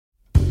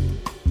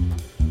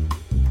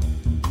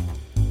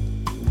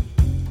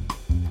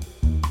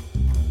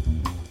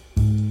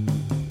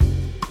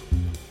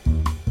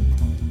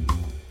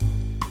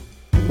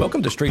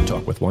Welcome to Straight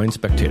Talk with Wine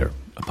Spectator,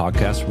 a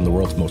podcast from the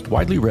world's most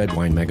widely read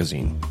wine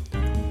magazine.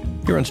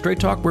 Here on Straight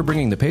Talk, we're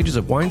bringing the pages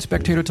of Wine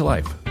Spectator to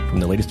life, from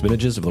the latest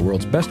vintages of the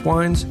world's best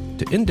wines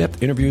to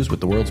in-depth interviews with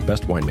the world's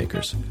best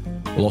winemakers.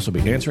 We'll also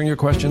be answering your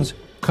questions,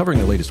 covering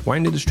the latest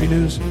wine industry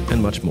news, and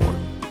much more.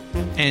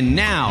 And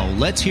now,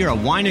 let's hear a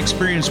wine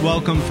experience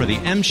welcome for the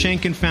M.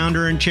 Schenken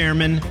founder and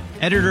chairman,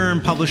 editor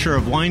and publisher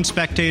of Wine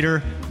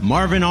Spectator,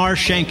 Marvin R.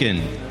 Schenken.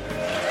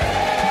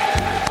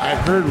 I've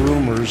heard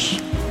rumors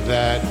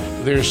that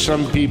there's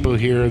some people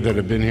here that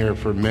have been here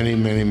for many,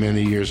 many,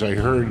 many years. I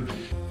heard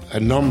a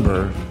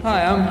number.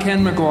 Hi, I'm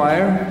Ken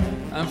McGuire.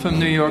 I'm from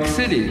New York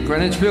City,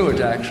 Greenwich Village,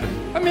 actually.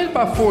 I'm in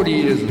about 40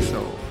 years or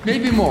so,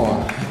 maybe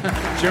more.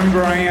 Jim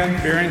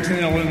Bryant, Barrington,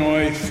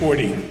 Illinois,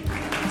 40.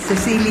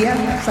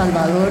 Cecilia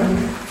Salvador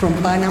from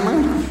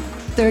Panama,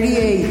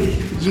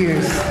 38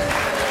 years.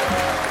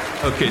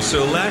 Okay,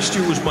 so last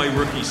year was my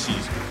rookie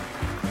season,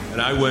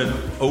 and I went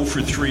 0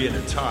 for 3 in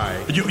a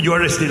tie. You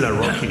are still a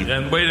rookie.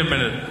 And wait a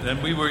minute,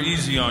 and we were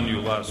easy on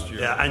you last year.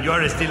 Yeah, and you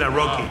are still a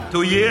rookie.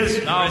 2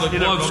 years? Now the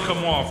gloves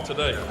come off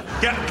today.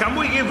 Can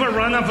we give a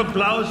round of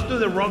applause to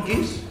the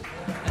rookies?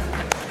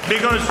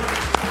 Because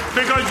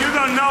you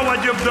don't know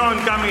what you've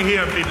done coming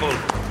here, people.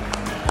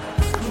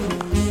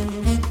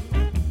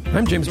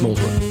 I'm James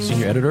Molesworth,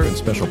 Senior Editor and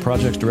Special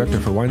Projects Director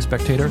for Wine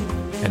Spectator,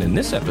 and in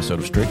this episode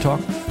of Straight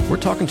Talk, we're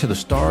talking to the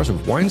stars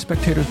of Wine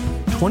Spectator's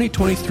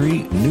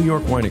 2023 New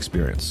York Wine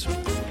Experience.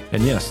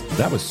 And yes,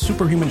 that was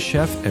superhuman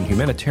chef and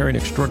humanitarian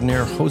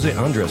extraordinaire José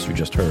Andrés you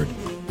just heard.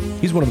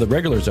 He's one of the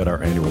regulars at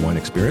our annual wine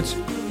experience,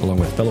 along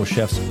with fellow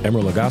chefs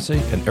Emeril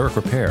Lagasse and Eric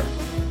Ripert.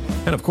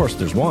 And of course,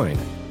 there's wine.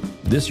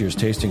 This year's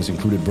tastings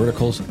included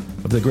verticals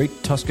of the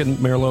great Tuscan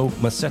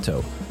Merlot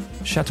Massetto,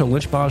 Chateau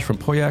Lynchbage from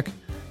Pauillac,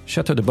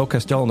 Chateau de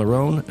Beaucastel on the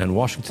Rhone, and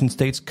Washington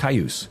State's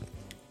Cayuse.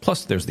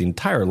 Plus, there's the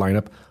entire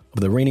lineup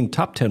of the reigning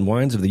top 10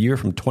 wines of the year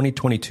from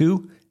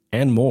 2022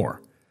 and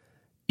more.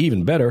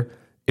 Even better,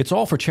 it's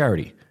all for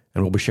charity,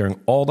 and we'll be sharing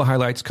all the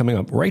highlights coming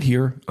up right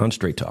here on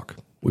Straight Talk.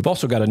 We've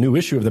also got a new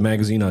issue of the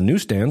magazine on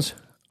newsstands.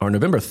 Our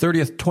November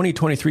 30th,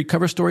 2023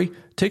 cover story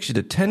takes you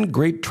to 10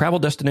 great travel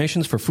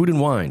destinations for food and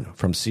wine,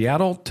 from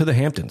Seattle to the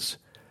Hamptons.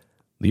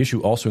 The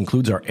issue also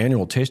includes our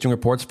annual tasting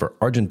reports for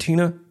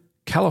Argentina,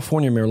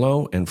 California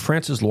Merlot, and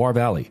France's Loire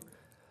Valley.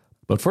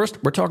 But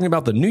first, we're talking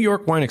about the New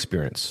York Wine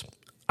Experience.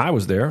 I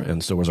was there,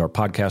 and so was our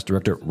podcast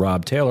director,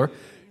 Rob Taylor,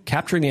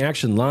 capturing the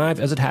action live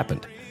as it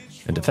happened.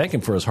 And to thank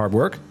him for his hard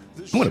work,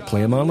 I'm going to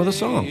play him on with a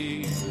song.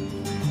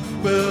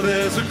 Well,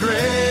 there's a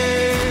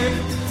grape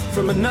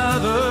from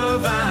another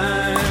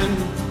vine.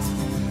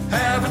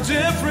 Have a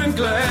different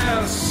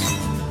glass,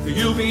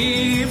 you'll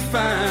be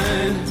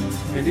fine.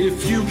 And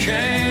if you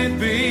can't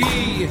be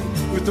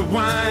with the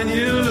wine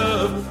you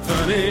love,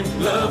 honey,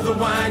 love the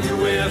wine you're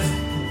with.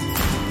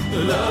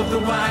 Love the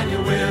wine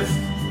you're with.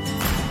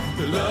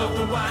 Love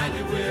the wine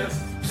you're with.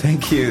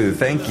 Thank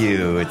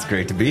you. It's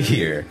great to be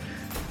here.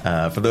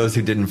 For those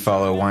who didn't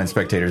follow Wine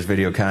Spectator's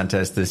video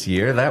contest this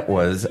year, that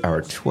was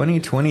our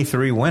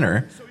 2023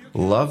 winner,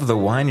 Love the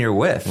Wine You're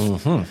With.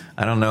 Mm-hmm.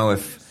 I don't know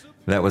if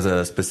that was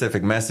a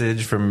specific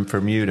message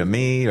from you to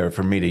me or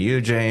from me to you,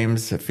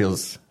 James. It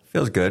feels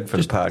good for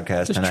the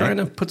podcast just tonight. Trying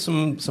to put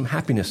some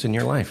happiness in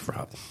your life,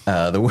 Rob.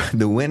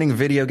 The winning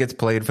video gets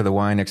played for the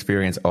Wine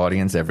Experience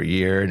audience every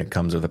year, and it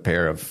comes with a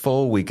pair of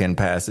full weekend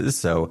passes.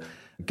 So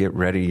get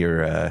ready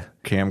your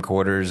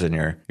camcorders and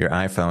your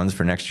iPhones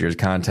for next year's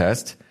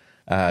contest.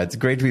 It's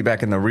great to be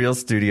back in the real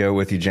studio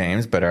with you,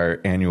 James, but our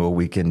annual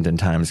weekend in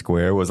Times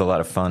Square was a lot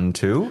of fun,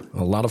 too.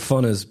 A lot of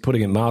fun is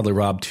putting it mildly,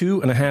 Rob.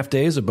 2.5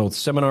 days of both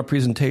seminar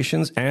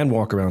presentations and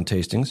walk-around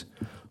tastings.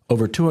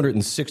 Over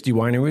 260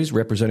 wineries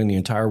representing the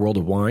entire world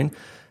of wine.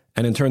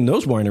 And in turn,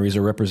 those wineries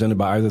are represented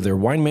by either their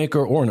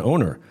winemaker or an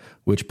owner,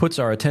 which puts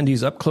our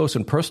attendees up close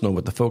and personal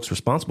with the folks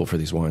responsible for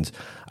these wines.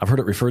 I've heard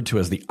it referred to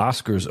as the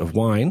Oscars of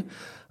wine.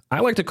 I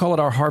like to call it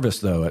our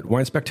harvest, though. At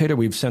Wine Spectator,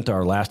 we've sent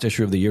our last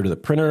issue of the year to the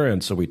printer,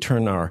 and so we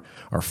turn our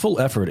full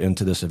effort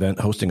into this event,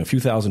 hosting a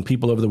few thousand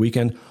people over the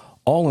weekend,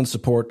 all in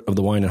support of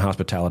the wine and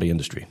hospitality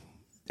industry.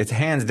 It's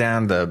hands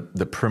down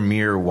the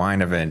premier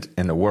wine event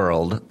in the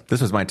world.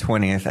 This was my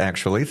 20th,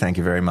 actually. Thank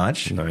you very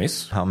much.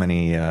 Nice. How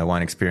many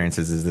wine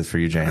experiences is this for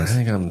you, James? I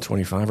think I'm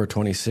 25 or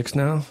 26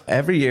 now.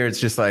 Every year, it's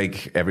just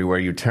like everywhere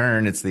you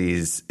turn, it's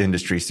these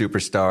industry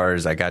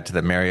superstars. I got to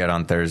the Marriott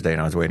on Thursday,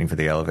 and I was waiting for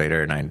the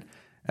elevator, and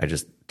I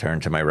just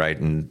turned to my right,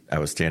 and I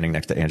was standing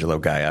next to Angelo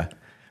Gaia,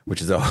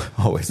 which is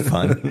always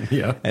fun.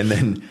 Yeah. And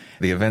then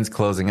the event's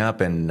closing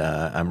up, and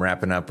I'm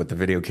wrapping up with the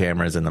video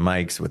cameras and the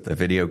mics with the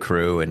video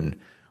crew, and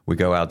we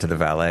go out to the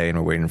valet, and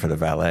we're waiting for the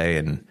valet,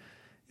 and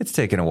it's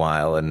taken a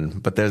while.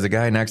 But there's a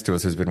guy next to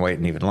us who's been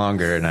waiting even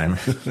longer, and I'm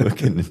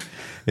looking.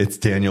 It's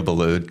Daniel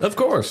Boulud. Of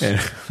course. And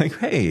I'm like,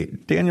 hey,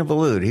 Daniel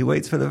Boulud, he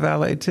waits for the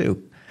valet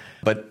too.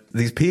 But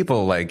these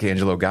people like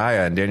Angelo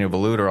Gaia and Daniel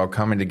Boulud are all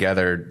coming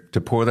together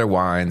to pour their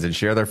wines and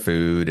share their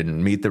food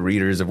and meet the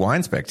readers of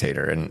Wine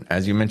Spectator. And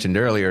as you mentioned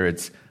earlier,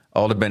 it's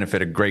all to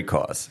benefit a great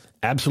cause.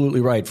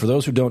 Absolutely right. For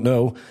those who don't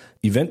know,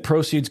 event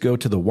proceeds go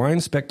to the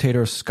Wine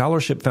Spectator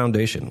Scholarship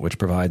Foundation, which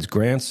provides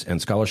grants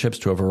and scholarships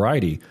to a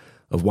variety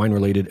of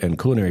wine-related and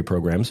culinary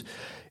programs.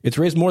 It's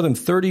raised more than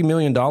 $30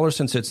 million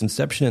since its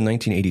inception in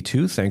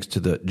 1982, thanks to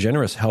the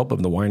generous help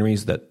of the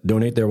wineries that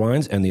donate their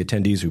wines and the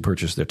attendees who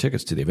purchase their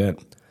tickets to the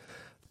event.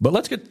 But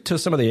let's get to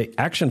some of the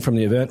action from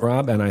the event,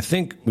 Rob, and I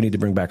think we need to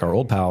bring back our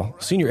old pal,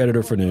 senior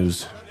editor for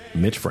news,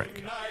 Mitch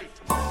Frank.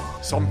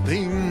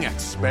 Something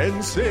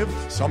expensive,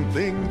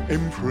 something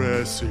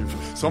impressive,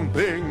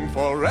 something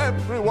for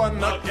everyone.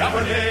 A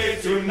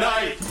Cabernet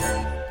tonight.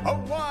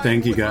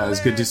 Thank you,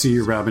 guys. Good to see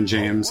you, Rob and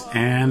James.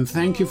 And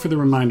thank you for the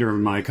reminder of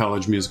my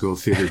college musical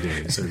theater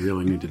days. I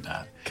really needed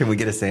that. Can we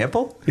get a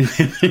sample?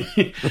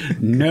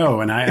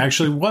 No, and I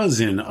actually was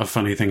in A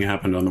Funny Thing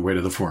Happened on the way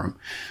to the Forum.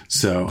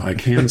 So I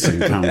can sing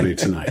comedy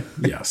tonight.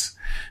 Yes.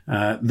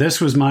 This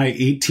was my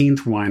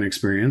 18th wine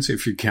experience,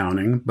 if you're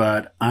counting,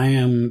 but I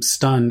am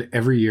stunned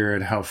every year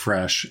at how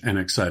fresh and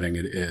exciting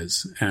it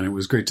is. And it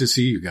was great to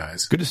see you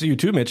guys. Good to see you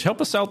too, Mitch. Help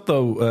us out,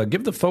 though.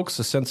 Give the folks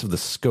a sense of the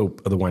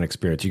scope of the wine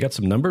experience. You got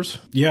some numbers?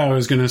 Yeah, I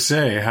was going to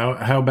say,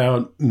 how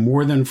about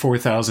more than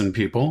 4,000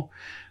 people?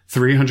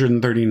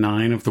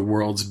 339 of the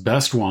world's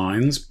best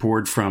wines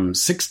poured from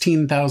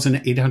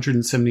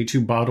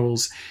 16,872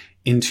 bottles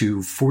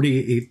into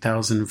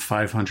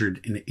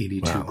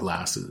 48,582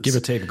 glasses. Give or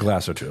take a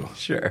glass or two.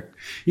 Sure.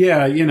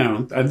 Yeah,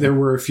 there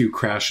were a few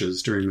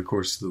crashes during the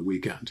course of the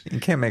weekend. You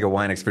can't make a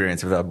wine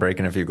experience without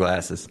breaking a few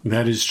glasses.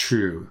 That is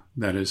true.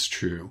 That is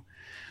true.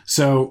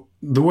 So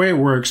the way it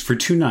works, for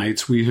 2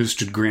 nights, we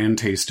hosted grand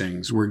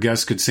tastings where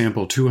guests could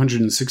sample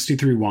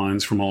 263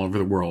 wines from all over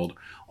the world,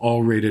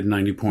 all rated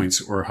 90 points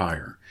or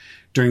higher.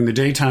 During the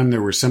daytime,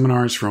 there were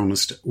seminars for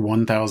almost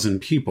 1,000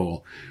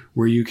 people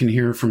where you can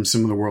hear from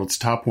some of the world's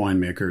top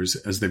winemakers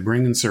as they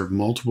bring and serve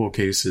multiple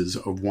cases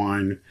of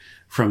wine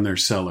from their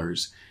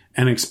cellars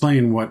and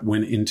explain what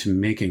went into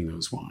making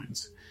those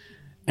wines.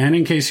 And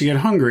in case you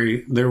get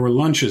hungry, there were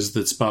lunches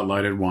that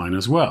spotlighted wine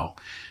as well.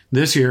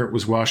 This year it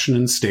was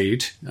Washington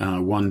State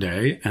one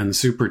day and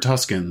Super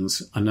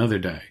Tuscans another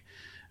day.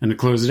 And to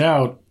close it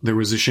out, there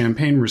was a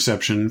champagne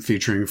reception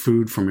featuring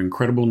food from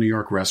incredible New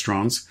York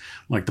restaurants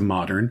like the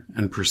Modern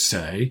and Per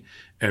Se.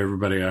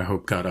 Everybody, I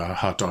hope, got a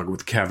hot dog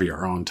with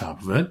caviar on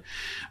top of it.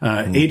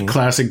 8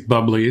 classic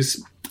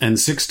bubblies and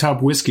 6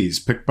 top whiskeys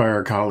picked by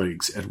our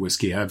colleagues at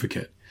Whiskey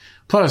Advocate.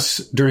 Plus,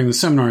 during the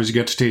seminars, you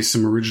get to taste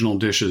some original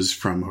dishes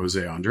from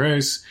José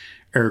Andrés,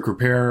 Eric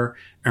Ripert,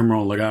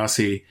 Emeril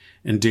Lagasse,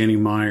 and Danny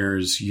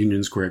Meyer's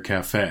Union Square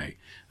Cafe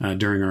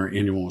during our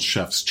annual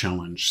Chef's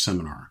Challenge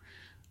seminar.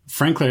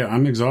 Frankly,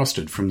 I'm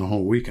exhausted from the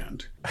whole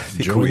weekend.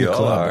 We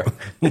all are.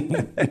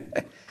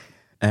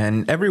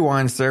 And every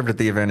wine served at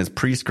the event is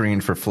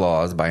pre-screened for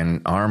flaws by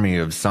an army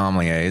of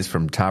sommeliers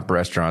from top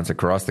restaurants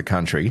across the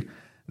country.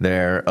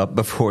 They're up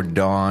before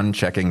dawn,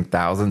 checking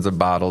thousands of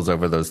bottles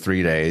over those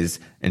 3 days,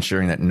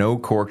 ensuring that no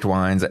corked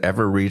wines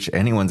ever reach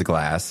anyone's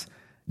glass.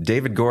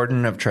 David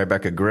Gordon of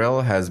Tribeca Grill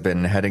has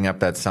been heading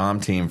up that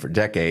somm team for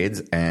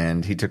decades,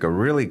 and he took a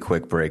really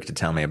quick break to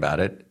tell me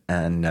about it.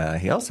 And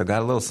he also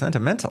got a little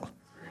sentimental.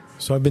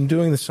 So I've been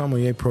doing the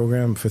sommelier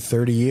program for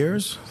 30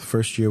 years. The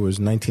first year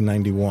was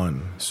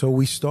 1991. So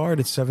we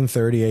start at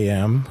 7:30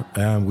 a.m.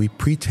 We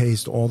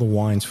pre-taste all the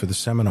wines for the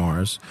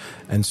seminars.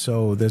 And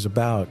so there's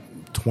about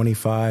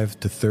 25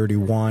 to 30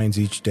 wines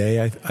each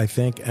day, I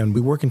think. And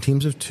we work in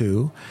teams of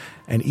 2.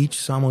 And each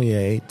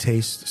sommelier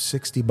tastes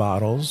 60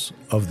 bottles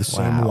of the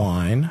same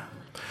wine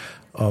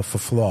for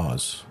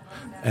flaws.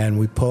 And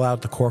we pull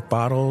out the cork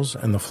bottles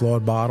and the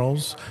flawed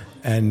bottles,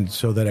 and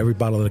so that every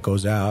bottle that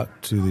goes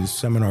out to the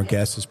seminar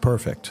guests is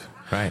perfect.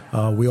 Right.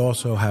 We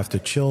also have to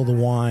chill the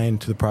wine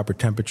to the proper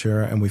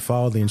temperature, and we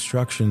follow the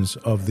instructions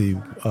of the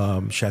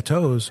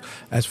chateaus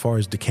as far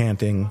as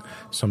decanting,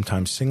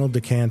 sometimes single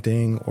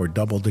decanting or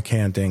double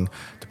decanting,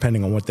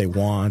 depending on what they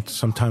want.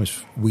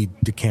 Sometimes we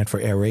decant for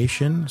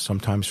aeration,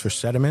 sometimes for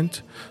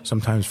sediment,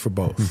 sometimes for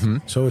both. Mm-hmm.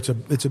 So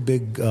it's a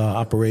big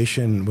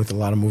operation with a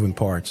lot of moving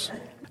parts.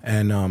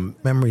 And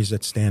memories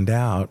that stand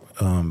out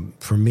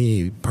for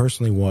me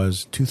personally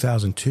was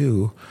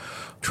 2002,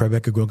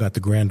 Tribeca Grill got the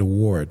Grand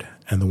Award,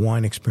 and the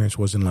wine experience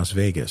was in Las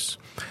Vegas.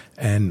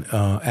 And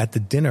at the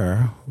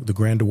dinner, the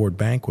Grand Award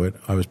banquet,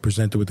 I was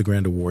presented with the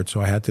Grand Award,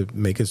 so I had to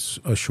make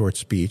a short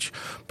speech.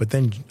 But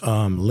then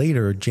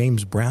later,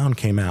 James Brown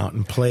came out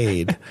and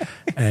played,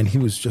 and he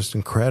was just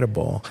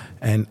incredible.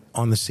 And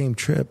on the same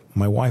trip,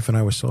 my wife and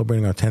I were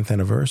celebrating our 10th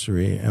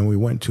anniversary, and we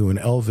went to an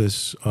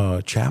Elvis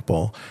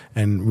chapel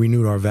and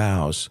renewed our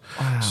vows.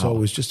 Wow. So it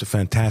was just a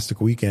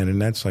fantastic weekend,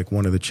 and that's like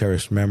one of the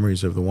cherished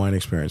memories of the wine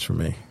experience for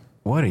me.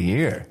 What a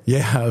year.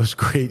 Yeah, it was a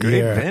great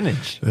year. Great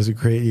vintage. It was a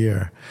great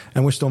year.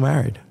 And we're still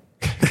married.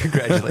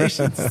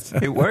 Congratulations.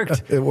 It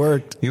worked. It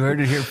worked. You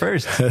heard it here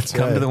first. That's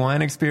Come right. to the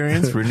wine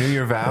experience, renew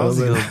your vows,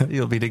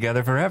 you'll be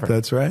together forever.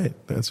 That's right.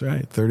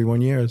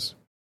 31 years.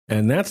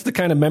 And that's the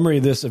kind of memory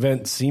this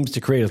event seems to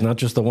create. It's not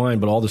just the wine,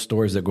 but all the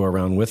stories that go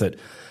around with it.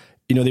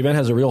 You know, the event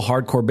has a real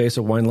hardcore base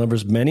of wine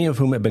lovers, many of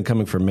whom have been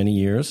coming for many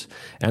years.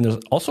 And there's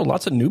also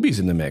lots of newbies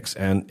in the mix.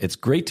 And it's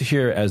great to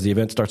hear as the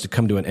event starts to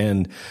come to an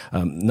end,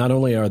 not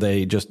only are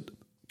they just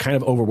kind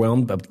of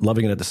overwhelmed but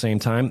loving it at the same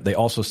time, they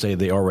also say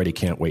they already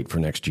can't wait for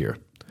next year.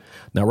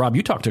 Now, Rob,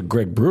 you talked to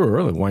Greg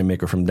Brewer, the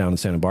winemaker from down in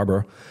Santa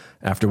Barbara,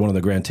 after one of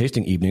the grand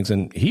tasting evenings,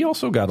 and he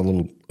also got a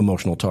little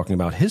emotional talking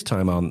about his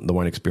time on the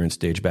Wine Experience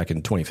stage back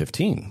in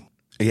 2015.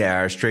 Yeah,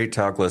 our Straight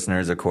Talk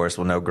listeners, of course,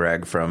 will know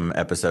Greg from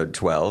episode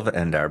 12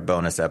 and our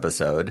bonus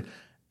episode.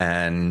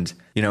 And,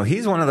 you know,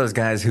 he's one of those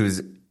guys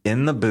who's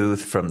in the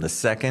booth from the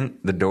second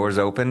the doors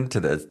open to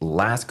the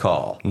last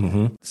call.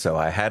 Mm-hmm. So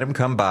I had him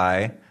come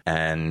by,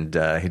 and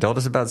he told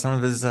us about some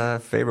of his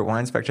favorite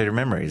Wine Spectator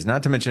memories,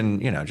 not to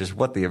mention, you know, just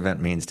what the event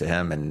means to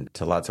him and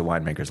to lots of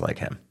winemakers like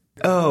him.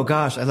 Oh,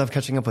 gosh, I love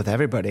catching up with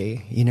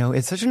everybody. You know,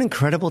 it's such an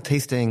incredible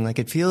tasting. Like,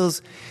 it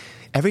feels...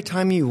 Every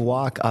time you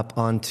walk up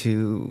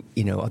onto,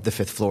 you know, the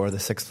 5th floor, the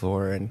 6th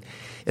floor, and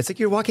it's like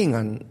you're walking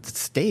on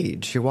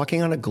stage. You're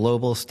walking on a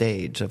global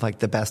stage of like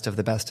the best of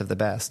the best of the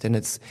best. And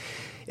it's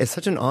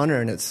such an honor,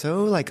 and it's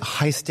so like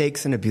high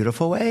stakes in a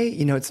beautiful way.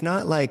 You know, it's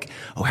not like,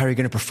 oh, how are you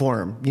going to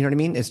perform? You know what I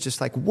mean? It's just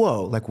like,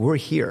 whoa, like we're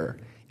here,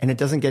 and it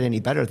doesn't get any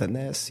better than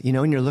this. You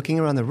know, and you're looking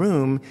around the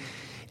room,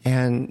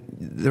 and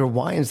there are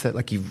wines that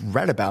like you've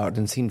read about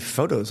and seen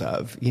photos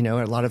of, you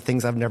know, a lot of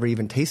things I've never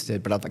even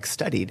tasted, but I've like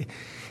studied.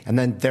 And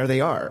then there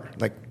they are,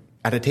 like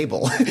at a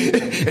table,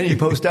 and you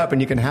post up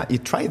and you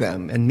try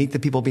them and meet the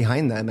people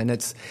behind them. And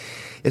it's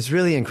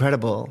really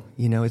incredible.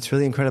 You know, it's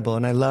really incredible.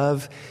 And I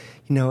love,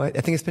 you know, I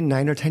think it's been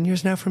 9 or 10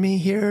 years now for me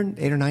here,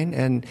 8 or 9.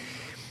 And,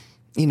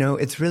 you know,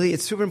 it's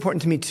super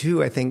important to me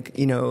too, I think,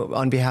 you know,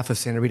 on behalf of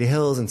Santa Rita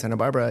Hills and Santa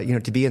Barbara, you know,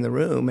 to be in the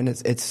room. And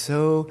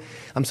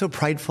I'm so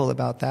prideful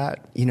about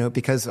that, you know,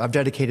 because I've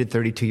dedicated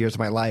 32 years of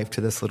my life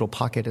to this little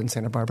pocket in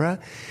Santa Barbara.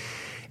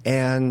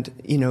 And,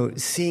 you know,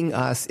 seeing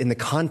us in the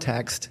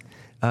context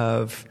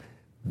of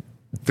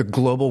the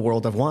global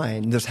world of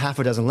wine, there's half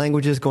a dozen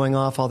languages going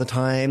off all the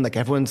time. Like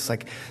everyone's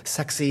like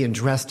sexy and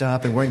dressed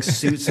up and wearing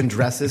suits and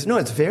dresses. No,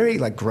 it's very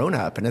like grown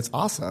up, and it's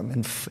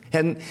awesome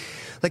and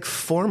like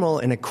formal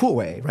in a cool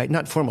way, right?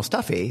 Not formal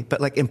stuffy, but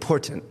like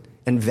important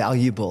and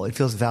valuable. It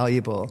feels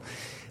valuable.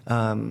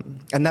 And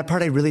that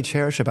part I really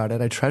cherish about it.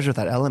 I treasure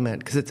that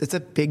element because it's a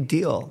big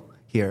deal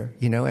here,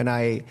 you know, and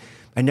I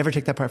never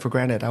take that part for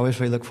granted. I always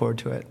really look forward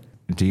to it.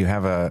 Do you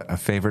have a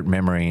favorite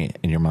memory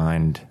in your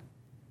mind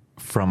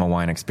from a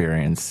wine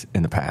experience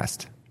in the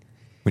past?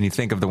 When you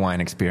think of the wine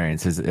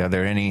experience, are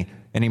there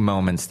any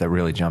moments that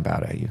really jump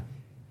out at you?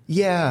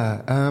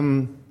 Yeah.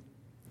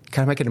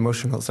 Kind of make it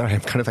emotional. Sorry,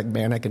 I'm kind of like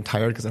manic and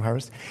tired because of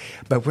harvest.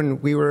 But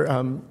when we were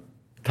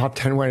top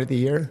 10 wine of the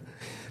year,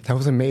 that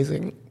was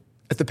amazing.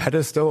 At the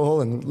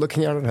pedestal and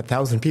looking out at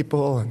 1,000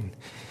 people and,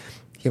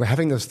 you know,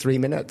 having those 3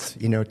 minutes,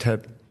 you know,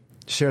 to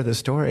share the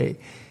story.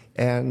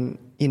 And,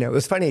 you know, it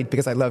was funny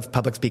because I love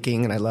public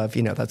speaking and I love,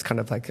 you know, that's kind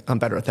of like, I'm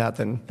better at that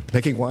than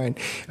making wine.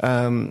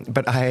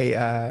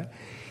 But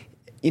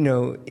you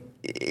know,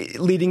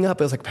 leading up,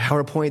 it was like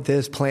PowerPoint,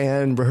 this,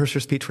 plan, rehearse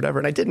your speech, whatever.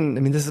 And I didn't. I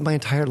mean, this is my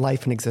entire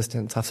life and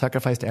existence. I've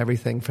sacrificed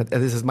everything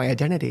this is my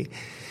identity.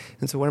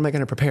 And so what am I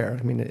going to prepare?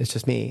 I mean, it's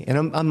just me.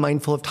 And I'm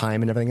mindful of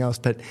time and everything else.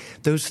 But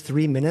those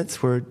 3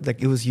 minutes were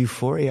like, it was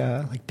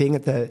euphoria, like being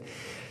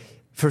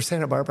for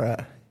Santa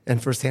Barbara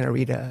and for Santa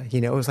Rita,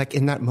 you know, it was like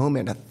in that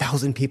moment,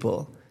 1,000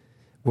 people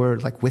were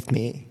like with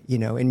me, you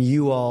know, and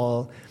you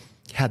all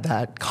had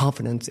that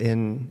confidence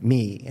in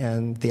me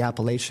and the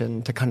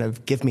appellation to kind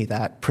of give me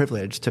that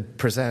privilege to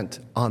present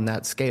on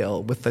that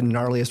scale with the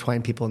gnarliest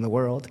wine people in the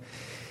world.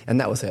 And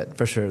that was it,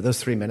 for sure.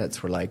 Those 3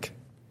 minutes were like,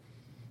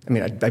 I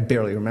mean, I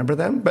barely remember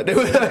them, but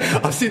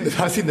I've seen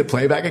the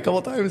playback a couple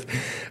of times.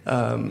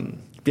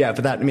 Yeah,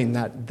 but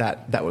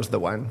that was the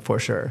one, for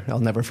sure. I'll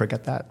never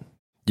forget that.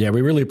 Yeah,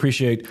 we really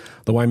appreciate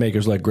the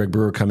winemakers like Greg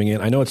Brewer coming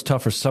in. I know it's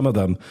tough for some of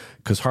them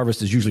because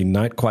harvest is usually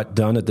not quite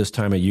done at this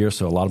time of year,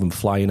 so a lot of them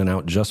fly in and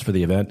out just for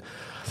the event.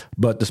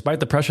 But despite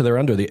the pressure they're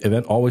under, the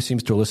event always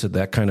seems to elicit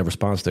that kind of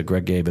response that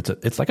Greg gave.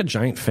 It's like a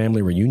giant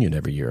family reunion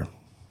every year.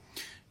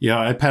 Yeah,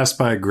 I passed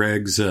by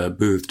Greg's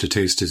booth to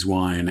taste his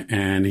wine,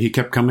 and he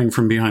kept coming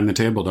from behind the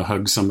table to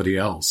hug somebody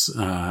else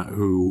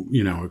who,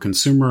 you know, a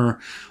consumer,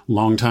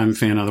 longtime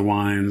fan of the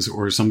wines,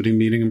 or somebody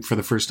meeting him for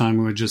the first time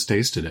who had just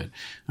tasted it.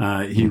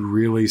 He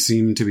really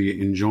seemed to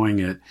be enjoying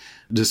it,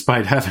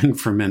 despite having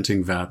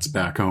fermenting vats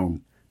back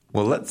home.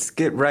 Well, let's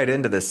get right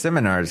into the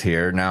seminars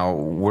here. Now,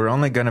 we're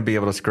only going to be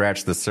able to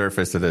scratch the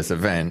surface of this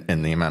event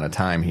in the amount of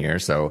time here,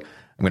 so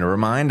I'm going to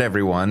remind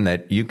everyone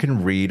that you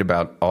can read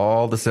about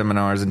all the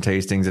seminars and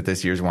tastings at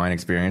this year's wine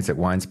experience at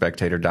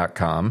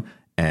winespectator.com,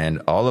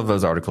 and all of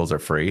those articles are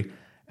free,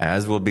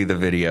 as will be the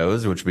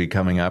videos, which will be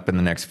coming up in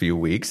the next few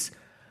weeks.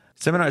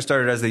 Seminars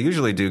started as they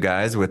usually do,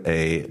 guys, with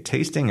a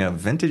tasting of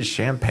vintage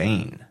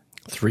champagne.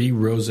 3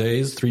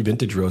 rosés, 3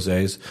 vintage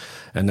rosés,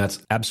 and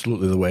that's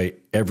absolutely the way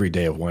every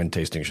day of wine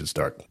tasting should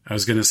start. I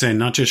was going to say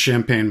not just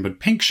champagne, but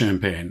pink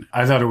champagne.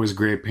 I thought it was a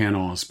great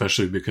panel,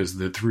 especially because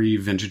the 3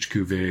 vintage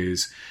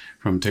cuvées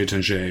from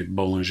Taittinger,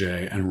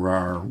 Bollinger, and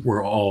Rare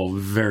were all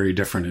very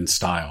different in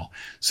style.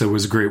 So it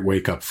was a great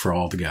wake-up for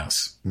all the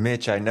guests.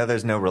 Mitch, I know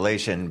there's no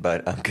relation,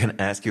 but I'm going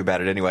to ask you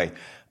about it anyway.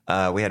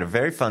 We had a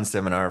very fun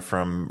seminar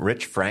from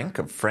Rich Frank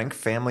of Frank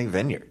Family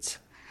Vineyards.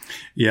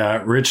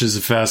 Yeah, Rich is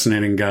a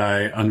fascinating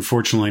guy.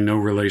 Unfortunately, no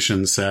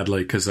relation,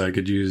 sadly, because I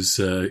could use,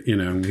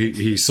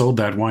 he sold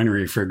that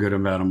winery for a good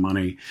amount of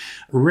money.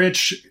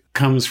 Rich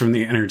comes from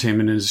the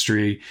entertainment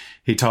industry.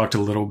 He talked a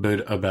little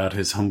bit about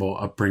his humble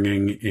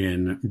upbringing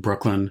in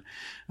Brooklyn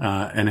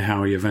and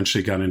how he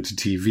eventually got into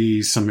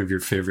TV. Some of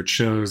your favorite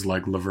shows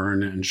like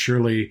Laverne and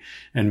Shirley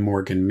and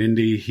Mork and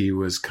Mindy, he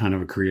was kind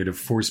of a creative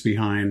force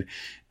behind.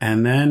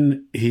 And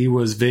then he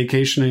was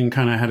vacationing,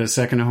 kind of had a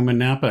second home in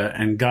Napa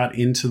and got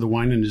into the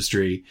wine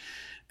industry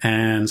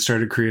and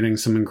started creating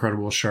some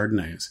incredible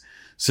Chardonnays.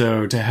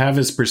 So to have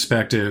his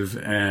perspective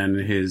and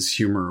his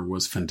humor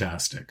was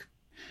fantastic.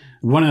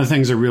 One of the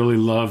things I really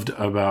loved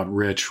about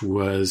Rich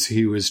was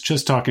he was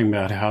just talking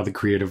about how the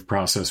creative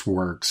process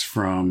works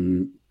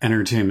from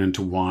entertainment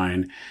to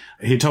wine.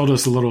 He told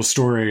us a little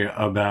story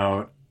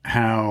about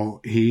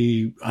how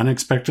he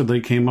unexpectedly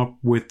came up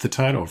with the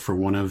title for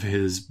one of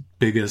his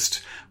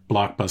biggest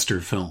blockbuster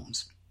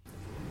films.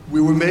 We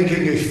were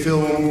making a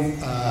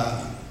film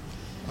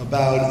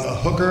about a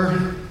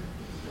hooker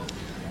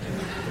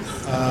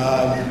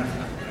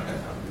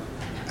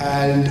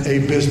and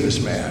a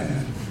businessman.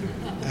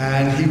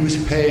 And he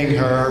was paying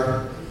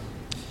her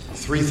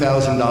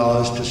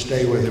 $3,000 to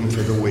stay with him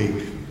for the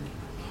week.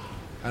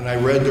 And I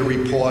read the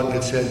report and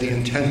it said the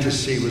intent to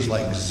see was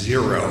like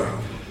 0.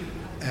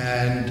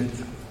 And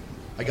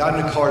I got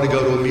in a car to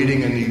go to a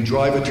meeting and the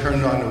driver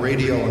turned on the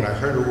radio and I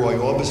heard a Roy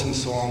Orbison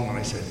song and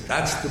I said,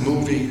 that's the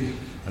movie.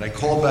 And I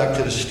called back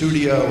to the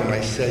studio and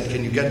I said,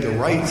 can you get the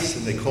rights?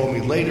 And they called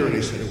me later and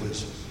they said it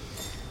was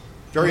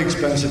very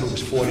expensive. It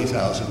was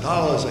 $40,000.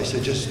 I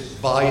said,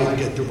 just buy it,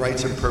 get the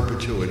rights in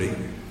perpetuity.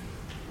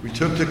 We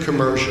took the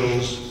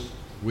commercials,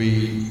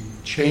 we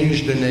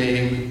changed the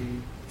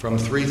name from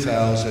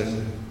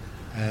 3,000,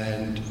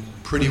 and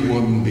Pretty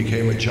Woman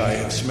became a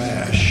giant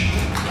smash.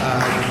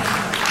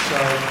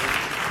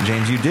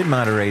 James, you did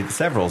moderate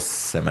several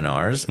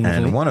seminars,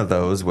 and one of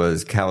those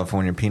was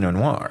California Pinot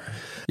Noir.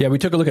 Yeah, we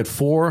took a look at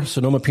 4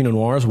 Sonoma Pinot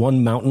Noirs,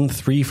 1 mountain,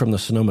 3 from the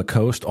Sonoma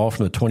coast, all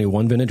from the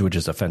 21 vintage, which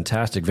is a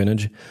fantastic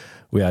vintage.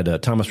 We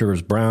had Thomas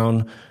Rivers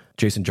Brown,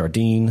 Jason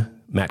Jardine,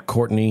 Matt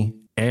Courtney,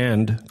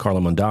 and Carlo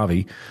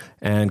Mondavi.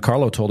 And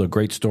Carlo told a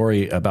great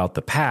story about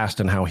the past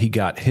and how he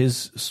got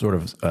his sort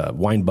of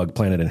wine bug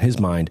planted in his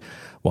mind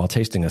while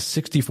tasting a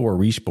 64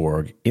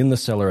 Richebourg in the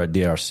cellar at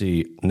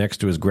DRC next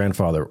to his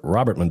grandfather,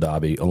 Robert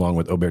Mondavi, along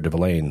with Aubert de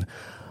Villaine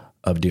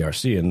of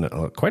DRC.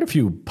 And quite a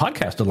few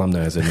podcast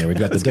alumni in there. We've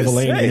got the de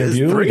Villaine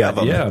interview. We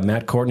got,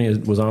 Matt Courtney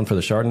was on for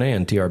the Chardonnay,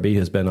 and TRB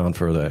has been on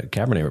for the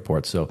Cabernet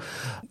report. So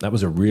that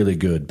was a really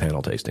good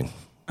panel tasting.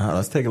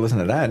 Let's take a listen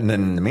to that. And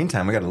then in the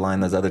meantime, we got to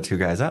line those other 2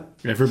 guys up.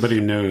 Everybody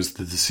knows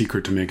that the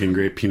secret to making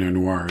great Pinot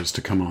Noir is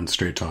to come on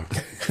Straight Talk.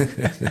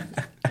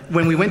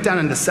 When we went down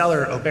in the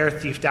cellar, Aubert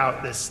thieved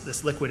out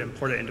this liquid and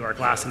poured it into our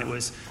glass, and it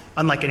was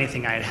unlike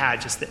anything I had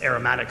had, just the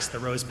aromatics, the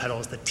rose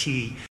petals, the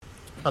tea.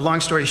 A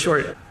long story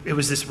short, it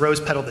was this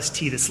rose petal, this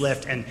tea, this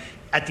lift, and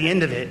at the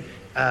end of it,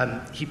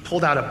 he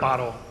pulled out a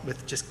bottle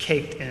with just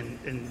caked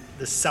in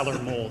the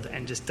cellar mold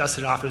and just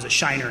dusted it off. It was a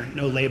shiner,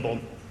 no label.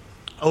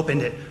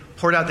 Opened it,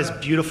 poured out this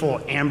beautiful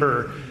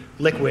amber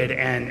liquid,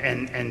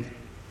 and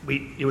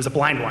it was a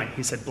blind wine.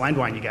 He said, blind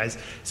wine, you guys.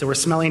 So we're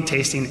smelling,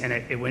 tasting, and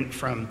it went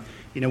from,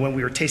 when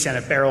we were tasting out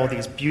of barrel,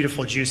 these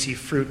beautiful, juicy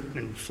fruit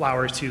and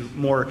flowers to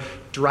more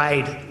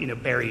dried,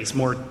 berries,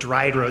 more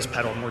dried rose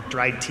petal, more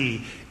dried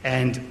tea.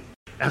 And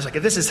I was like,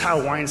 this is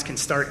how wines can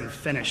start and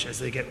finish as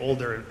they get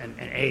older and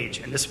age.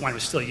 And this wine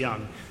was still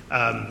young.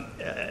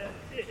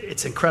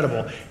 It's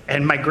incredible.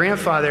 And my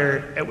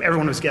grandfather,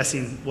 everyone was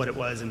guessing what it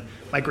was, and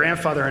my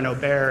grandfather and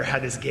Aubert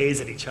had this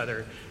gaze at each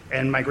other,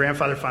 and my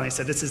grandfather finally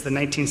said, this is the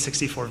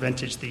 1964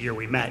 vintage, the year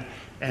we met.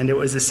 And it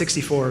was the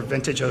 64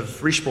 vintage of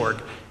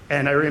Richebourg.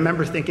 And I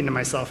remember thinking to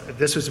myself, if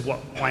this was what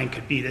wine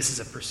could be, this is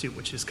a pursuit,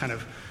 which is kind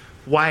of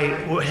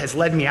what has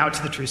led me out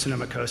to the true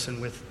Sonoma Coast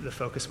and with the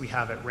focus we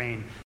have at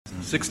Rain.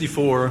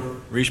 64,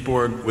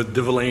 Richebourg with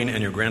de Villaine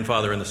and your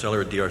grandfather in the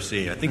cellar at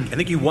DRC. I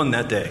think you won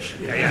that day.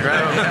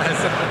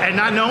 Yeah. And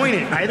not knowing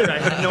it either. I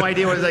had no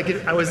idea what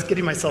I was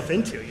getting myself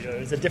into. It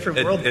was a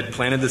different world. It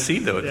planted the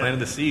seed, though. It planted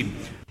the seed.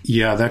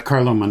 Yeah, that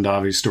Carlo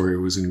Mondavi story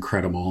was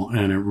incredible,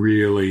 and it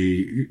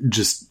really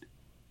just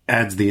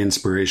adds the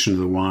inspiration to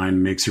the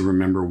wine, makes you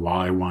remember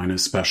why wine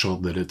is special,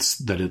 that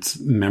it's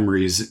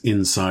memories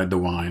inside the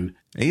wine.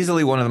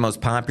 Easily one of the most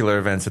popular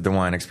events at the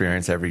Wine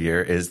Experience every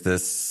year is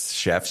this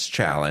Chef's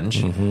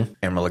Challenge.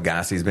 Emeril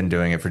Lagasse's been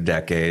doing it for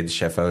decades.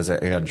 Chef José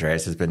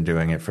Andrés has been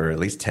doing it for at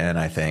least 10,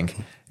 I think.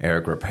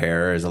 Eric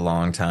Ripert is a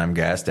longtime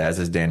guest, as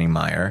is Danny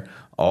Meyer.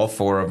 All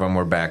 4 of them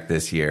were back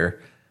this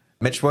year.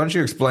 Mitch, why don't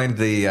you explain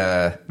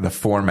the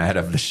format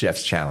of the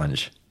Chef's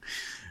Challenge?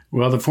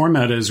 Well, the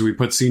format is we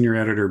put senior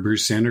editor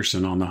Bruce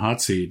Sanderson on the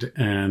hot seat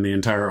and the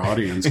entire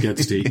audience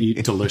gets to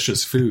eat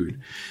delicious food.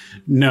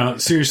 No,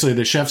 seriously,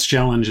 the Chef's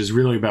Challenge is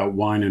really about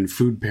wine and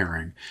food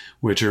pairing,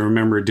 which I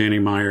remember Danny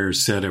Meyer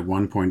said at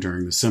one point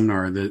during the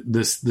seminar that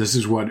this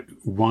is what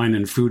wine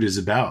and food is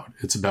about.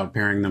 It's about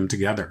pairing them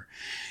together.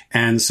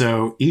 And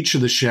so each of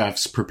the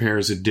chefs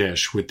prepares a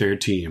dish with their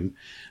team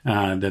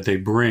that they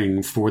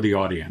bring for the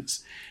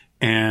audience.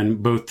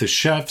 And both the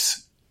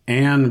chefs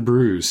and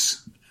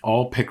Bruce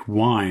all pick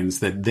wines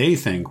that they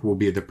think will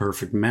be the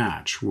perfect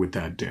match with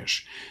that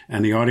dish.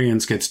 And the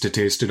audience gets to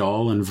taste it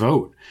all and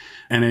vote.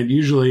 And it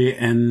usually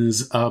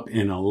ends up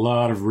in a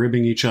lot of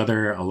ribbing each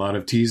other, a lot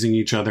of teasing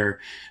each other,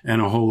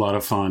 and a whole lot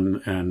of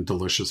fun and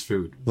delicious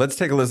food. Let's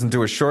take a listen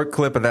to a short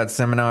clip of that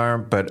seminar,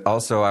 but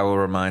also I will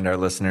remind our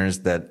listeners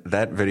that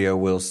that video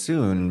will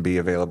soon be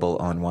available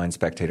on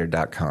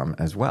winespectator.com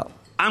as well.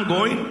 I'm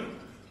going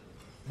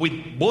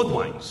with both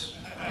wines.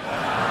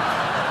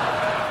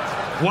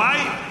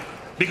 Why?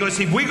 Because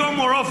if we go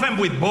more often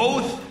with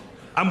both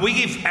and we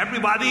give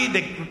everybody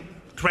the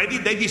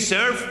credit they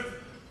deserve,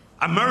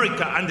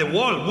 America and the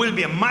world will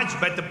be a much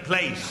better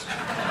place.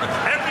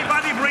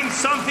 Everybody brings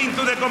something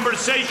to the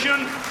conversation,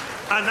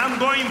 and I'm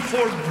going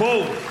for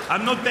both.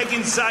 I'm not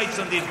taking sides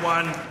on this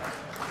one.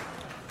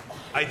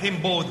 I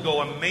think both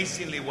go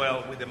amazingly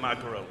well with the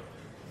mackerel.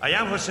 I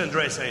am José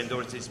Andrés. I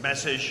endorse this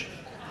message.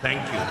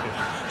 Thank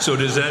you. So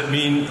does that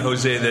mean,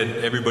 Jose,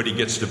 that everybody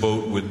gets to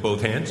vote with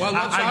both hands? Well,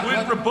 I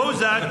will propose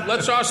that.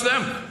 Let's ask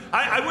them.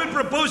 I will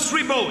propose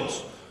 3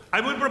 votes.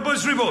 I will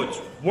propose 3 votes.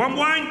 One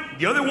wine,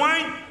 the other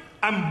wine,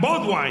 and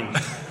both wines.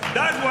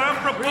 That's what I'm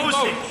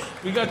proposing.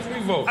 We got 3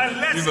 votes. And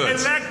let's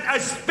elect a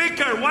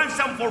speaker once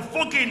and for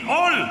fucking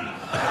all.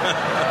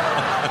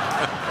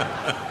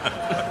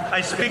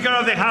 A speaker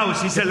of the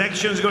House. His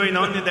election's going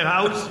on in the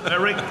House,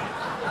 Eric.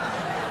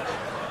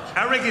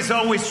 Eric is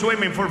always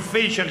swimming for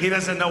fish and he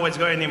doesn't know what's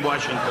going on in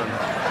Washington.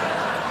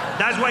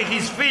 That's why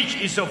his fish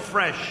is so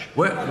fresh.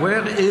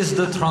 Where is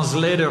the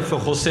translator for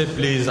Jose,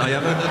 please? I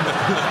haven't done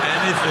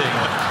anything.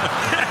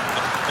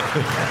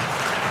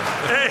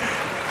 Hey,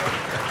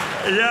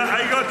 yeah,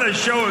 I got a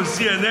show on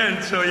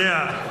CNN, so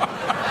yeah.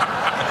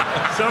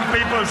 Some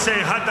people say,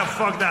 how the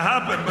fuck that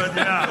happened, but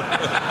yeah.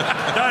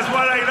 That's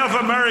what I love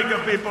America,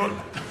 people.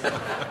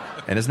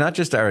 And it's not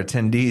just our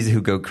attendees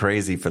who go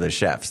crazy for the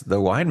chefs. The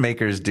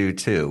winemakers do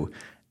too.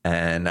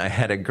 And I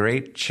had a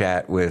great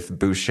chat with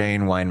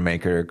Bouchain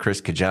winemaker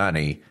Chris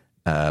Kajani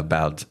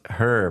about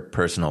her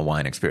personal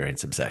wine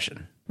experience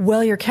obsession.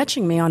 Well, you're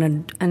catching me on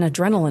an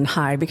adrenaline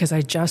high because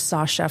I just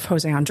saw Chef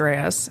Jose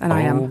Andrés, and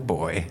I am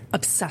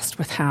obsessed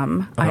with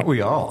him. Aren't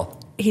we all?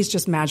 He's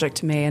just magic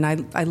to me, and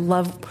I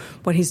love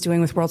what he's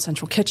doing with World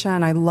Central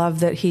Kitchen. I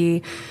love that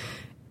he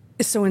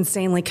is so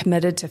insanely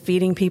committed to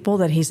feeding people,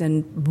 that he's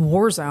in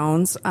war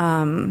zones.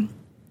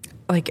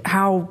 Like,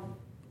 how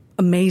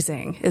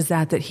amazing is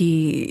that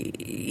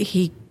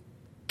he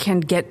can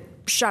get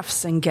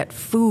chefs and get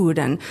food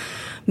and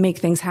make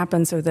things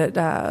happen so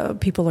that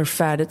people are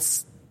fed.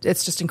 It's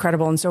just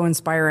incredible and so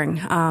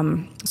inspiring.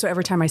 So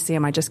every time I see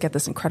him, I just get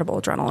this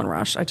incredible adrenaline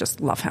rush. I just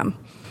love him.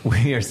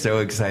 We are so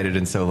excited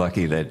and so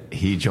lucky that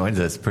he joins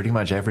us pretty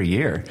much every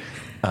year.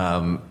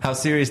 How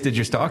serious did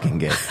your stalking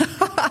get?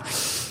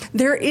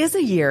 There is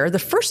a year. The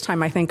first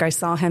time I think I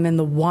saw him in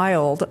the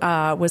wild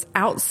was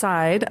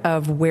outside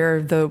of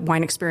where the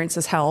wine experience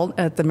is held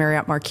at the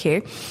Marriott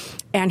Marquis.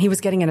 And he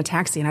was getting in a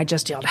taxi, and I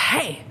just yelled,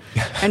 "Hey!"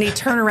 And he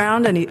turned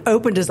around, and he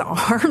opened his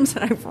arms,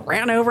 and I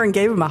ran over and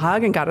gave him a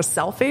hug and got a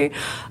selfie.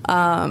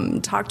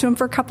 Talked to him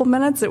for a couple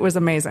minutes. It was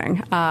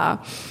amazing.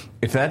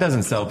 If that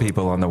doesn't sell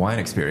people on the wine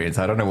experience,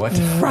 I don't know what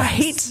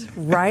to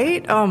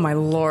Right? Oh, my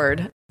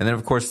Lord. And then,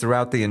 of course,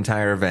 throughout the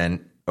entire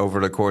event, over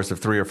the course of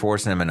 3 or 4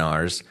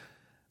 seminars,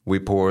 we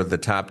pour the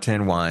top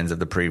 10 wines of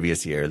the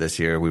previous year. This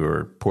year, we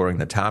were pouring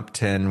the top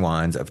 10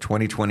 wines of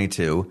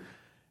 2022.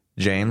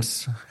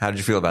 James, how did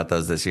you feel about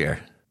those this year?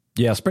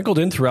 Yeah, sprinkled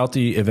in throughout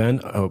the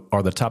event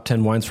are the top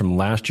 10 wines from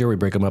last year. We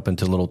break them up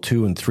into little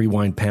 2 and 3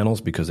 wine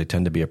panels because they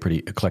tend to be a pretty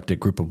eclectic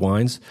group of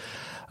wines.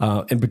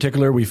 In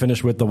particular, we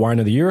finished with the Wine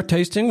of the Year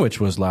tasting,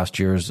 which was last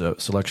year's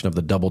selection of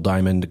the Double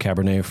Diamond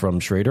Cabernet from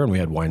Schrader. And we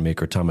had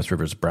winemaker Thomas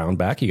Rivers Brown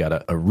back. He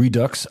got a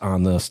redux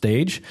on the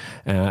stage,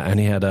 and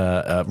he had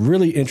a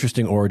really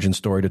interesting origin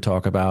story to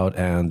talk about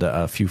and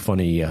a few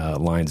funny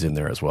lines in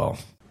there as well.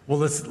 Well,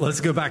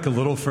 let's go back a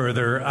little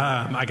further.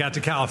 I got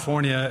to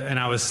California, and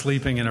I was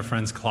sleeping in a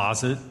friend's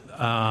closet,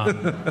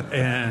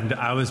 and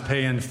I was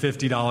paying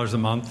 $50 a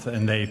month,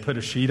 and they put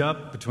a sheet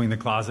up between the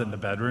closet and the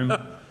bedroom.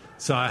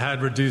 So I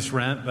had reduced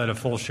rent, but a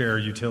full share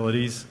of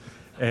utilities.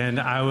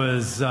 And I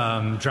was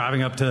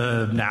driving up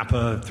to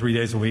Napa 3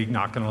 days a week,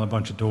 knocking on a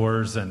bunch of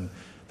doors. And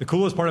the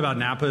coolest part about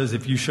Napa is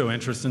if you show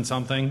interest in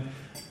something,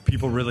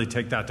 people really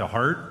take that to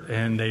heart,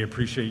 and they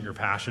appreciate your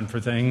passion for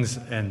things,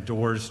 and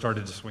doors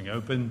started to swing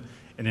open.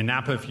 And in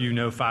Napa, if you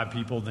know 5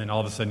 people, then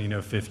all of a sudden you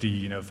know 50,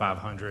 you know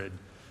 500,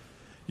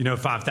 you know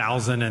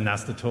 5,000, and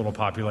that's the total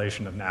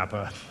population of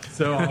Napa.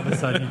 So all of a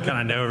sudden you kind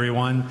of know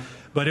everyone.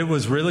 But it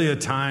was really a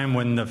time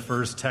when the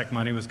first tech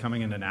money was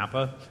coming into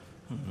Napa.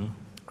 Mm-hmm.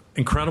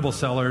 Incredible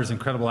cellars,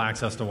 incredible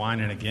access to wine,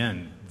 and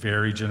again,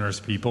 very generous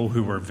people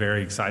who were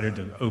very excited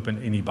to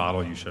open any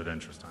bottle you showed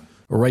interest on.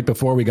 Right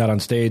before we got on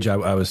stage,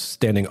 I was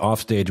standing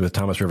off stage with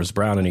Thomas Rivers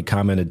Brown, and he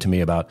commented to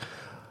me about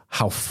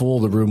how full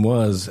the room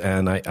was,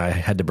 and I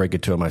had to break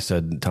it to him. I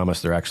said,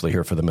 Thomas, they're actually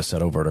here for the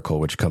Macedo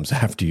vertical, which comes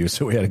after you.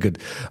 So we had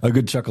a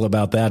good chuckle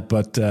about that.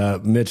 But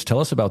Mitch,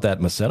 tell us about that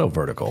Macedo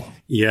vertical.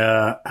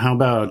 Yeah, how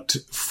about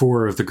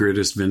 4 of the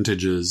greatest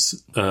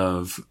vintages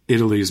of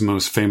Italy's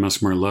most famous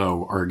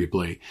Merlot,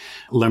 arguably.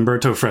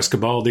 Lamberto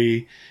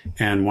Frescobaldi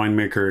and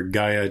winemaker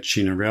Gaia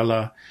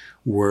Cinarella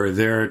were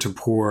there to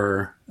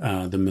pour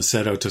the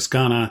Macedo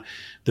Toscana.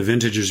 The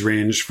vintages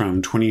range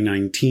from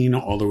 2019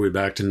 all the way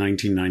back to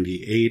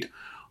 1998.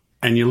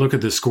 And you look at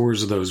the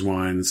scores of those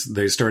wines,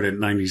 they start at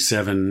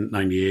 97,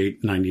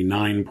 98,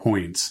 99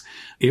 points.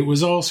 It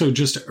was also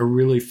just a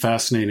really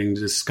fascinating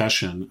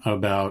discussion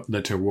about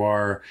the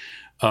terroir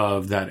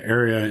of that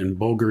area in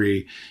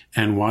Bulgari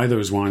and why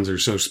those wines are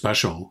so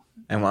special.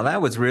 And while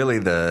that was really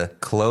the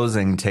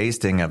closing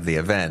tasting of the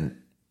event,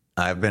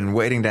 I've been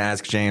waiting to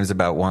ask James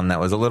about one that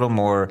was a little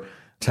more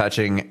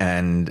touching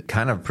and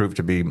kind of proved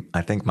to be,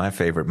 I think, my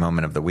favorite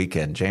moment of the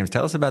weekend. James,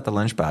 tell us about the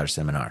Lynch-Bage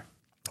seminar.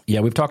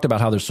 Yeah, we've talked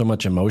about how there's so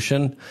much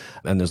emotion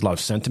and there's a lot of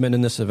sentiment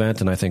in this event,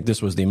 and I think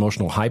this was the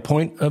emotional high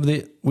point of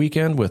the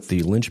weekend with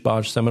the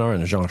Lynch-Bage seminar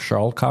and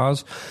Jean-Charles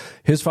Caz.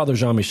 His father,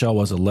 Jean-Michel,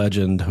 was a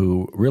legend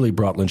who really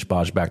brought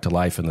Lynch-Bage back to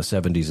life in the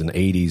 70s and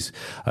 80s.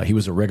 He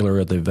was a regular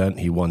at the event.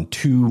 He won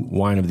 2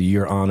 Wine of the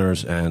Year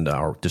honors and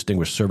our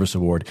Distinguished Service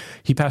Award.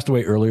 He passed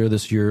away earlier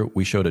this year.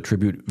 We showed a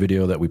tribute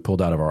video that we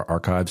pulled out of our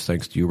archives,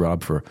 thanks to you,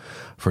 Rob, for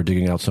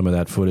digging out some of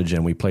that footage,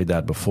 and we played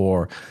that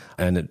before.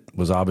 And it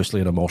was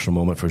obviously an emotional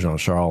moment for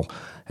Jean-Charles.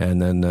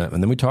 And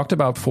then we talked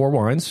about 4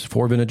 wines,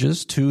 4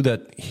 vintages, 2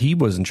 that he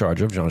was in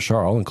charge of,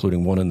 Jean-Charles,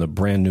 including one in the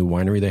brand new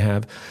winery they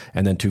have,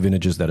 and then 2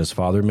 vintages that his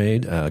father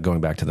made,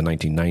 going back to the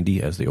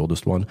 1990 as the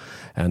oldest one.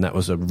 And that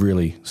was a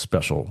really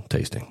special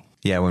tasting.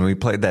 Yeah, when we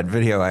played that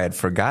video, I had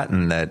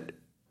forgotten that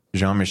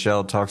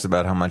Jean-Michel talks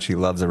about how much he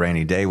loves a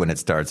rainy day when it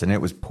starts, and it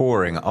was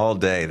pouring all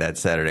day that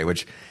Saturday,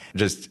 which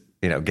just,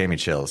 gave me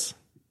chills.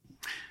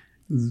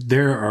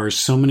 There are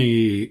so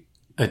many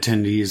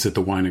attendees at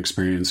the Wine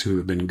Experience who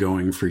have been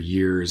going for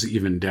years,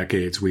 even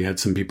decades. We had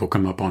some people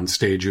come up on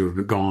stage who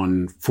have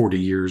gone 40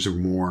 years or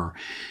more,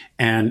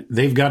 and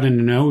they've gotten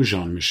to know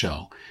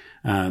Jean-Michel.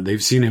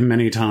 They've seen him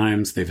many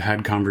times. They've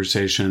had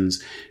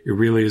conversations. It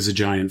really is a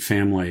giant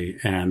family,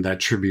 and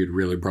that tribute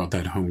really brought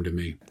that home to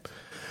me.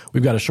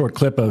 We've got a short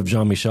clip of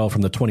Jean-Michel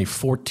from the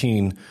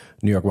 2014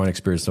 New York Wine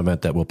Experience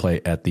event that we'll play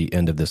at the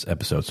end of this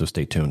episode, so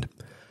stay tuned.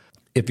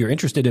 If you're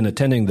interested in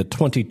attending the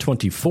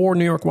 2024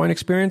 New York Wine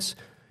Experience,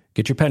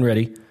 get your pen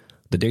ready.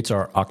 The dates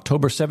are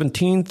October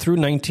 17 through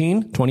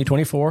 19,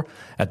 2024,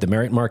 at the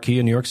Marriott Marquis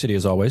in New York City,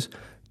 as always.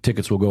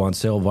 Tickets will go on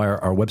sale via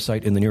our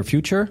website in the near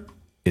future.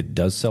 It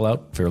does sell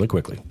out fairly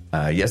quickly.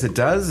 Yes, it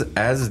does,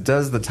 as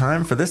does the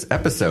time for this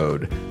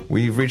episode.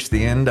 We've reached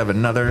the end of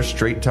another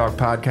Straight Talk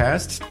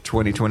podcast,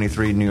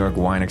 2023 New York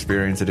Wine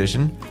Experience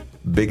edition.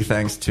 Big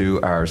thanks to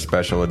our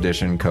special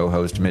edition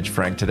co-host, Mitch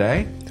Frank,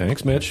 today.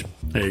 Thanks, Mitch.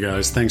 Hey,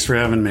 guys. Thanks for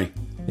having me.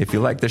 If you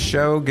like the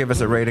show, give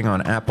us a rating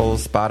on Apple,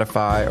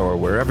 Spotify, or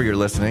wherever you're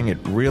listening. It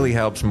really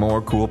helps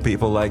more cool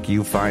people like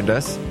you find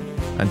us.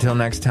 Until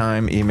next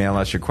time, email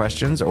us your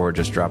questions or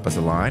just drop us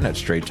a line at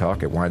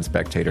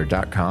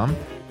straighttalk@winespectator.com.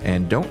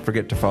 And don't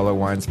forget to follow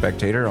Wine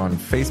Spectator on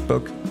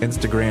Facebook,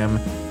 Instagram,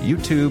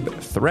 YouTube,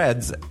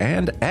 Threads,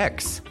 and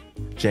X.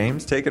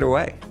 James, take it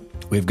away.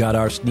 We've got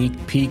our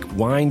sneak peek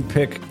wine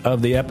pick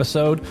of the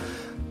episode.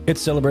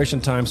 It's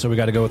celebration time, so we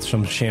got to go with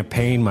some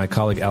champagne. My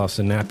colleague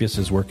Allison Napius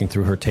is working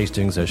through her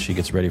tastings as she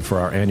gets ready for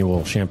our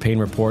annual champagne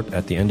report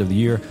at the end of the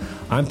year.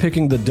 I'm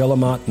picking the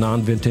Delamotte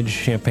non-vintage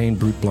Champagne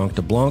Brut Blanc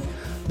de Blanc.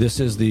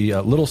 This is the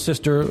little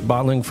sister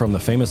bottling from the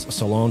famous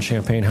Salon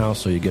Champagne House,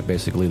 so you get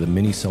basically the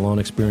mini Salon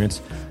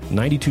experience.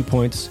 92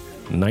 points,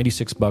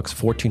 $96,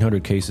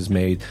 1,400 cases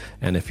made,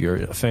 and if you're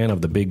a fan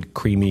of the big,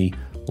 creamy,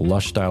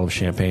 lush style of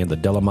champagne, the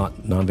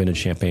Delamotte non-vintage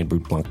Champagne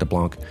Brut Blanc de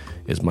Blanc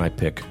is my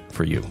pick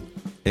for you.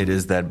 It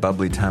is that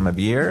bubbly time of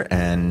year,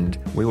 and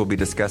we will be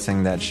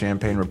discussing that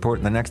champagne report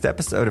in the next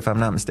episode, if I'm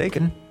not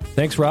mistaken.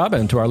 Thanks, Rob,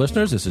 and to our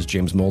listeners, this is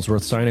James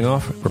Molesworth signing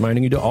off,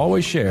 reminding you to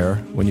always share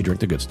when you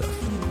drink the good stuff.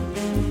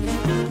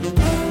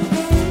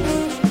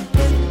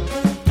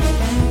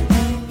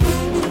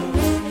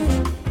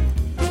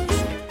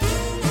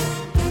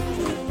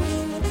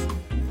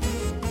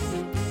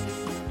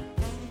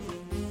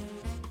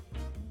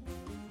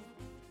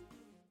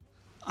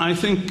 I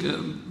think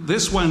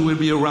this one will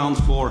be around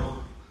for,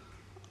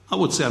 I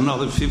would say,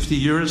 another 50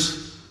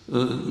 years.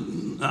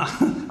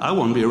 I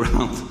won't be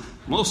around.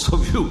 Most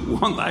of you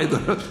won't either.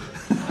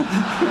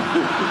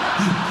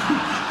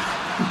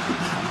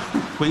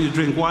 When you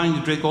drink wine,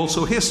 you drink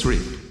also history.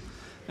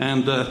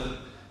 And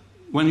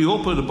when you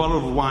open a bottle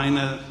of wine,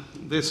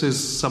 this is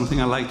something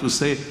I like to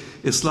say,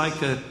 it's like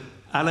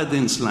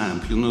Aladdin's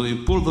lamp.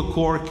 You pull the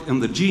cork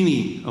and the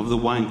genie of the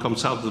wine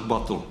comes out of the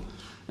bottle.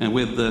 and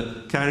with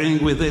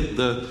carrying with it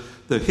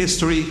the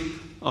history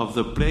of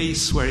the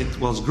place where it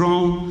was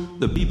grown,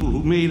 the people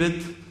who made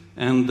it,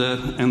 and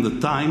the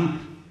time.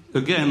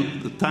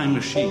 Again, the time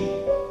machine.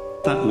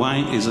 That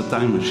wine is a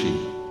time machine.